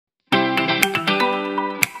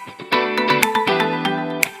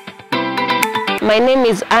My name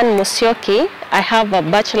is Anne Musyoki. I have a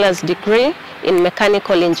bachelor's degree in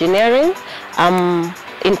mechanical engineering.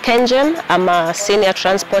 In KenGen, I'm a senior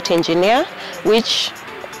transport engineer, which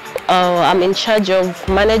I'm in charge of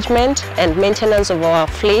management and maintenance of our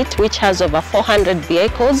fleet, which has over 400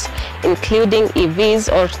 vehicles, including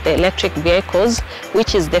EVs or the electric vehicles,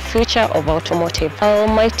 which is the future of automotive.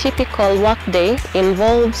 My typical workday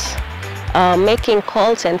involves making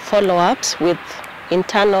calls and follow-ups with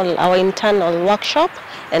our internal workshop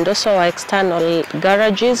and also our external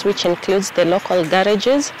garages, which includes the local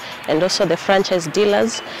garages and also the franchise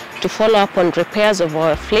dealers, to follow up on repairs of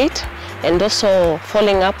our fleet, and also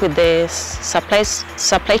following up with the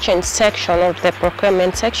supply chain section or the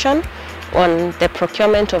procurement section on the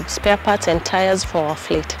procurement of spare parts and tires for our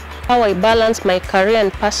fleet. How I balance my career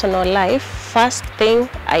and personal life: first thing,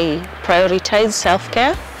 I prioritize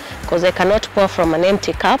self-care, because I cannot pour from an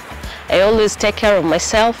empty cup. I always take care of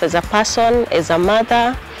myself as a person, as a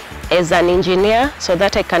mother, as an engineer, so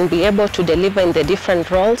that I can be able to deliver in the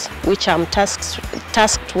different roles which I'm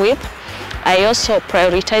tasked with. I also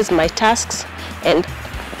prioritize my tasks and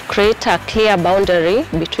create a clear boundary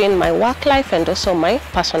between my work life and also my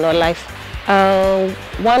personal life.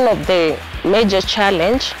 One of the major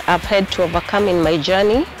challenges I've had to overcome in my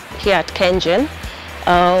journey here at KenGen,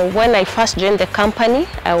 when I first joined the company,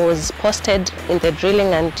 I was posted in the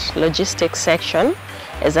drilling and logistics section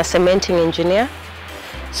as a cementing engineer.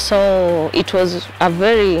 So it was a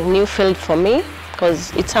very new field for me,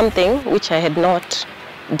 because it's something which I had not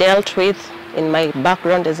dealt with in my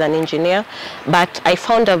background as an engineer. But I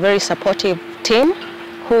found a very supportive team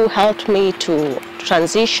who helped me to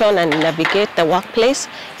transition and navigate the workplace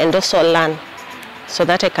and also learn so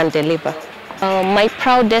that I can deliver. My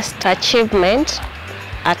proudest achievement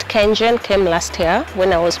at KenGen came last year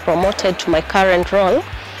when I was promoted to my current role,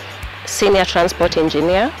 senior transport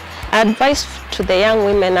engineer. Advice to the young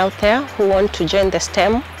women out there who want to join the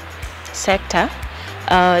STEM sector: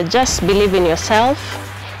 just believe in yourself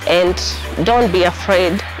and don't be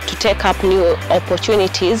afraid to take up new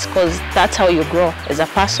opportunities, because that's how you grow as a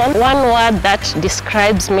person. One word that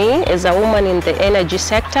describes me as a woman in the energy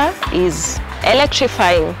sector is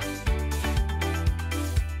electrifying.